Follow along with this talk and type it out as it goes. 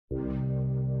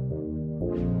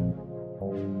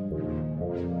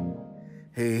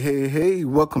Hey,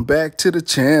 welcome back to the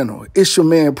channel. It's your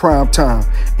man Prime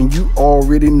Time, and you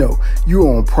already know you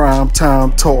on Prime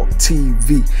Time Talk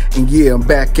TV. And yeah, I'm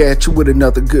back at you with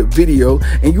another good video,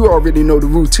 and you already know the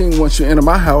routine. Once you enter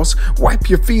my house, wipe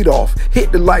your feet off,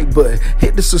 hit the like button,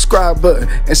 hit the subscribe button,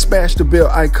 and smash the bell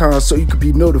icon so you can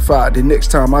be notified the next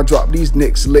time I drop these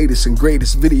next latest and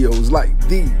greatest videos like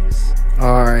these.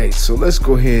 All right, so let's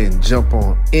go ahead and jump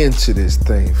on into this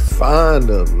thing.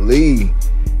 Finally,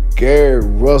 Gary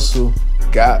Russell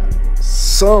got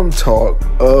some talk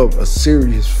of a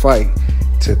serious fight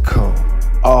to come.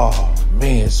 Oh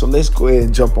man, so let's go ahead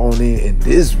and jump on in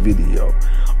this video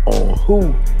on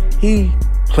who he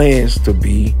plans to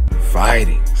be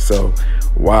fighting. So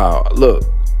wow, look,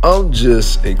 I'm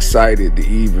just excited to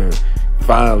even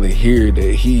finally hear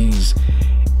that he's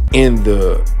in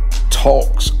the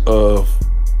talks of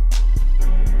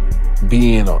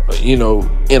being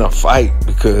in a fight,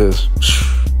 because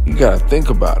you gotta think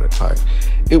about it. Like,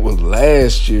 it was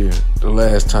last year the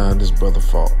last time this brother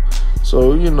fought.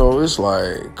 So, it's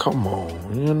like, come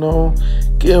on,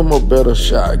 give him a better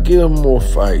shot, give him more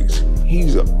fights.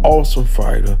 He's an awesome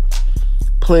fighter,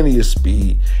 plenty of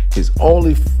speed. His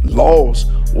only loss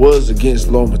was against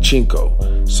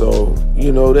Lomachenko. So,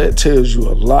 that tells you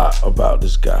a lot about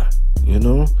this guy,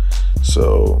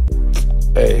 So,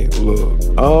 hey, look,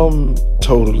 I'm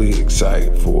totally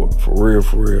excited for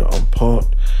real. I'm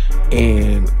pumped.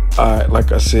 And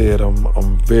like I said,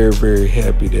 I'm very, very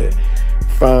happy that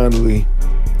finally,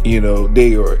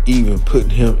 they are even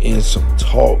putting him in some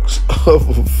talks of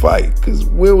a fight. Because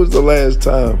when was the last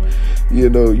time, you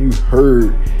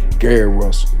heard Gary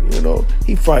Russell?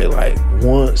 He fight like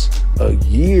once a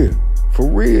year, for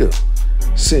real.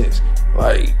 Since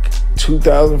like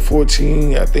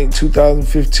 2014, I think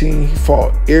 2015, he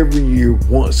fought every year,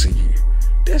 once a year.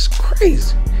 That's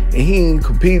crazy. And he ain't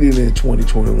competed in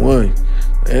 2021.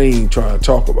 I ain't trying to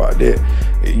talk about that.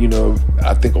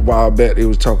 I think a while back they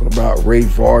was talking about Ray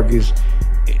Vargas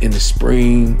in the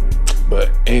spring, but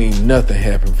ain't nothing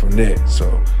happened from that.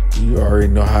 So you already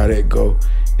know how that go.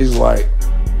 It's like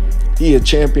he a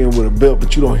champion with a belt,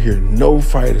 but you don't hear no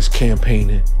fighters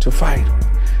campaigning to fight him.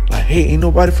 Like, hey, ain't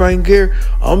nobody fighting Gary.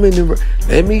 I'm in the,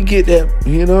 let me get that,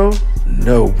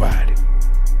 nobody.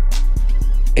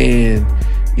 And,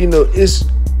 it's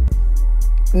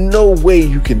no way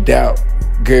you can doubt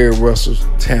Gary Russell's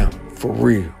talent, for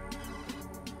real.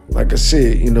 Like I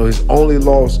said, his only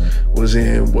loss was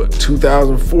in,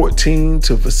 2014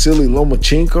 to Vasily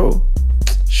Lomachenko.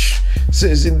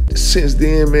 Since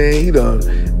then, man, he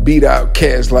done beat out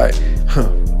cats like,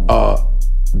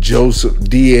 Joseph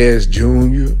Diaz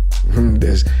Jr.,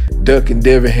 that's ducking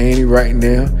Devinhaney right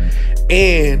now.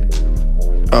 And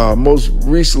most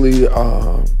recently,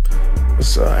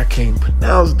 I can't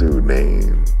pronounce dude's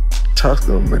name,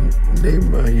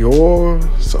 Mayor,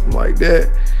 something like that.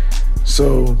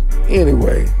 So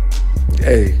anyway,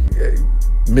 hey,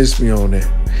 miss me on that.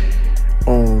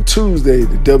 On Tuesday,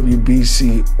 the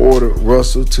WBC ordered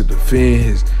Russell to defend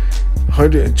his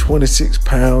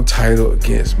 126-pound title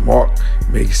against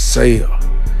magsayo.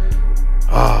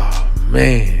 Oh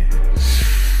man,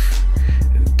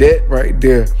 that right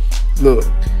there. Look,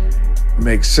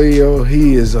 magsayo,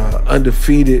 he is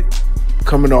undefeated,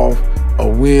 coming off a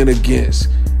win against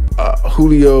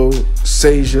Julio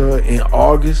Cesar in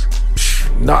August.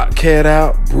 Knocked cat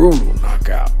out, brutal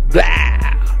knockout.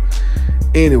 Blah.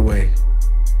 Anyway,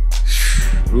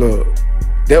 look,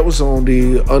 that was on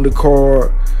the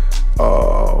undercard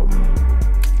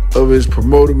of his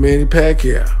promoter Manny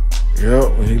Pacquiao.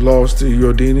 When he lost to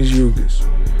Yordenis Ugas.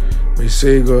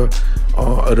 Magsayo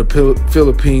of the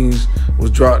Philippines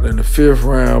was dropped in the 5th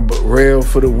round, but railed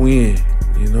for the win.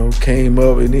 Came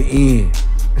up in the end.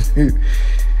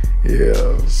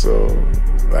 Yeah, so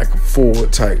like a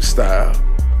forward type style.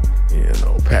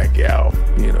 Pacquiao,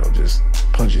 just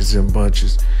punches and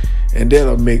bunches. And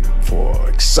that'll make for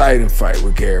an exciting fight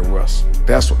with Gary Russell.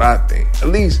 That's what I think. At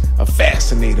least a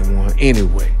fascinating one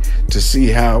anyway, to see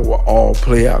how it will all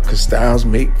play out, because styles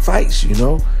make fights,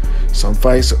 Some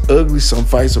fights are ugly, some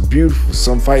fights are beautiful,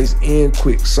 some fights end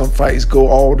quick, some fights go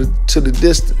all to the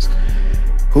distance.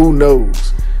 Who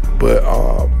knows? But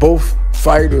both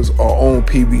fighters are on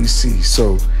PBC.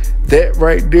 So that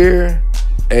right there,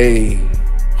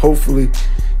 hopefully,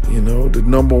 the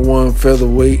 #1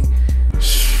 featherweight,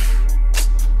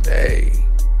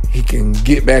 he can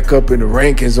get back up in the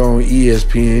rankings on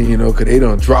ESPN, because they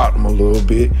done dropped him a little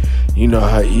bit. You know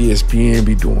how ESPN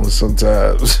be doing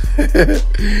sometimes.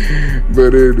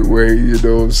 But anyway, what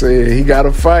I'm saying? He got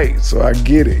to fight, so I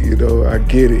get it, I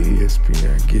get it,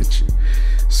 ESPN, I get you.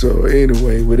 So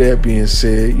anyway, with that being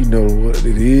said, you know what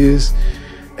it is.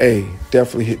 Hey,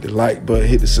 definitely hit the like button,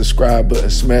 hit the subscribe button,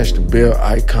 smash the bell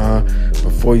icon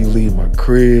before you leave my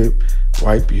crib.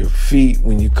 Wipe your feet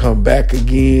when you come back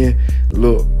again.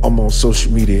 Look, I'm on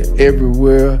social media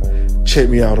everywhere. Check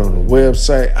me out on the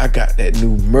website. I got that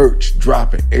new merch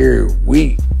dropping every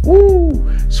week. Woo!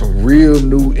 Some real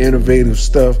new innovative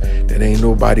stuff that ain't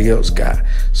nobody else got.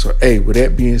 So, hey, with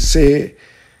that being said,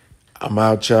 I'm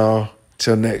out, y'all.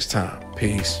 Till next time.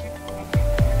 Peace.